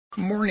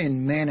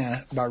Morning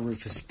Manna by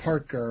Rufus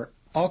Parker,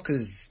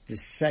 August the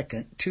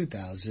 2nd,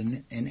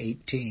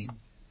 2018.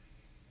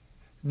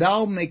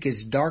 Thou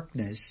makest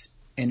darkness,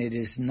 and it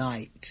is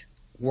night,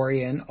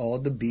 wherein all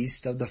the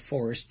beasts of the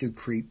forest do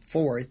creep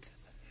forth.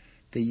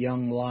 The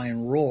young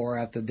lion roar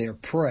after their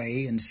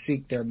prey, and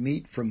seek their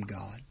meat from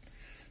God.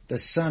 The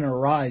sun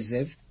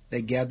ariseth,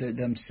 they gather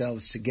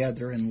themselves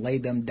together, and lay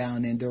them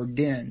down in their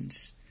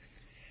dens.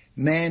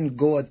 Man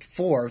goeth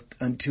forth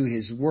unto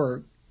his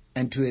work,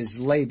 and to his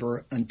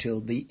labor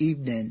until the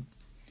evening.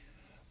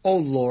 O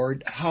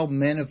Lord, how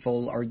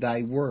manifold are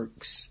thy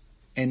works,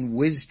 and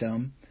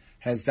wisdom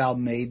hast thou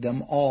made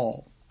them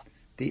all.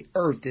 The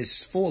earth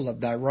is full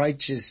of thy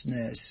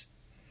righteousness.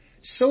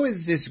 So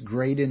is this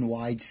great and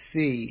wide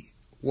sea,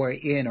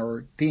 wherein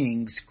are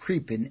things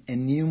creeping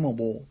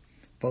innumerable,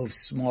 both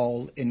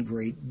small and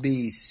great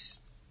beasts.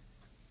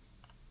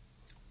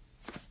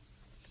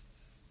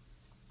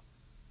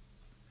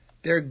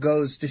 There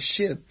goes the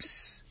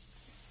ships.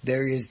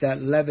 There is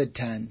that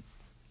Leviathan,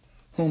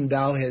 whom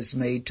thou hast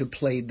made to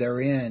play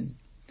therein.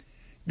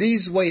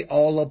 These wait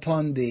all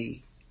upon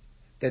thee,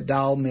 that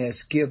thou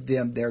mayest give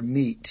them their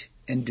meat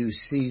in due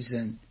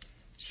season.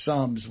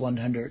 Psalms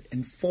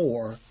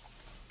 104,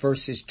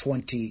 verses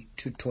 20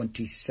 to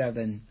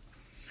 27.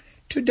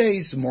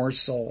 Today's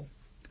morsel.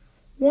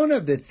 One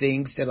of the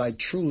things that I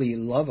truly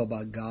love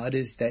about God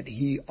is that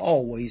He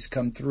always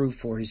comes through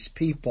for His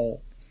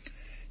people.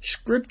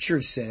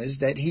 Scripture says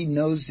that He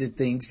knows the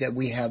things that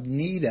we have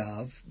need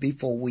of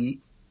before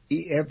we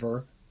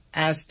ever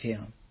asked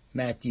Him.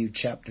 Matthew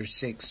chapter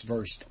 6,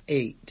 verse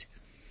 8.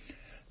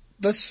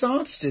 The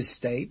Psalmist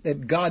state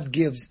that God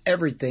gives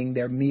everything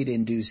their meat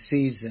in due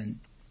season.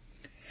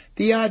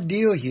 The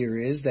idea here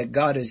is that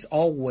God is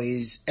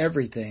always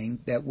everything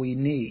that we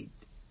need.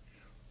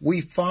 We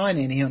find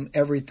in Him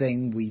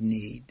everything we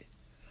need.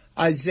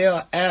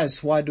 Isaiah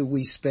asks, why do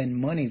we spend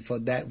money for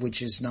that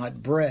which is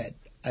not bread?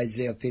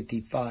 Isaiah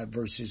 55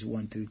 verses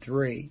 1 through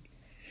 3.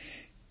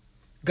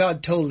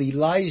 God told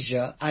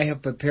Elijah, I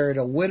have prepared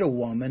a widow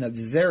woman of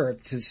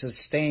Zarephath to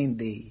sustain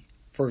thee.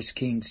 1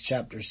 Kings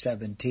chapter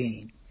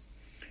 17.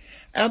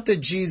 After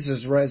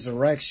Jesus'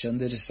 resurrection,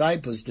 the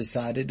disciples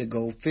decided to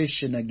go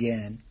fishing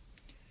again.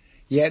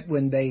 Yet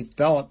when they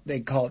thought they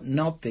caught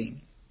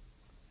nothing,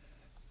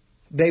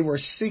 they were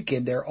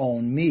seeking their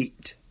own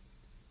meat.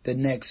 The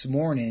next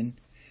morning,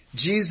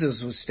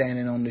 Jesus was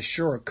standing on the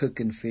shore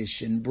cooking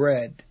fish and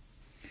bread.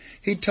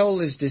 He told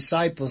His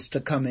disciples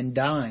to come and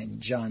dine,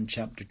 John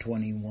chapter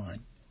 21.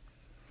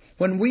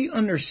 When we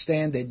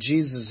understand that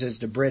Jesus is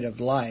the bread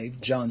of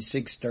life, John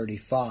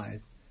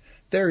 6:35,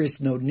 there is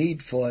no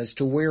need for us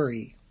to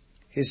worry.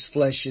 His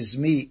flesh is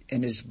meat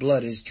and His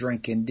blood is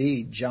drink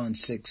indeed, John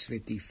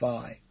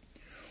 6:55.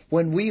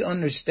 When we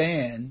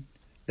understand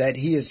that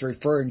He is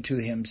referring to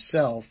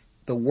Himself,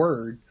 the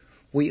Word,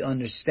 we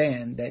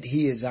understand that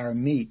He is our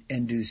meat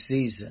in due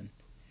season.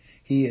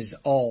 He is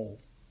all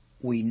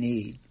we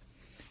need.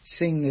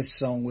 Sing this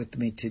song with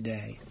me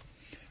today.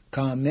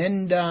 Come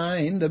and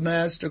dine, the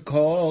Master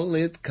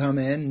calleth, come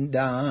and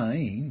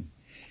dine.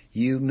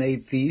 You may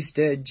feast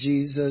at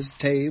Jesus'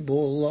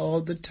 table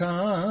all the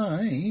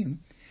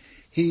time.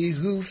 He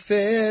who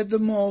fed the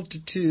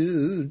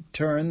multitude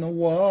turned the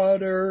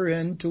water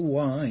into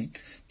wine.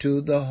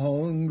 To the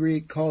hungry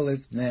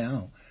calleth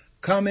now,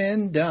 come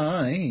and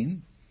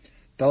dine.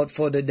 Thought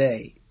for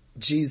today,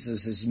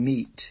 Jesus is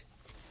meat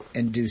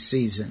in due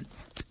season.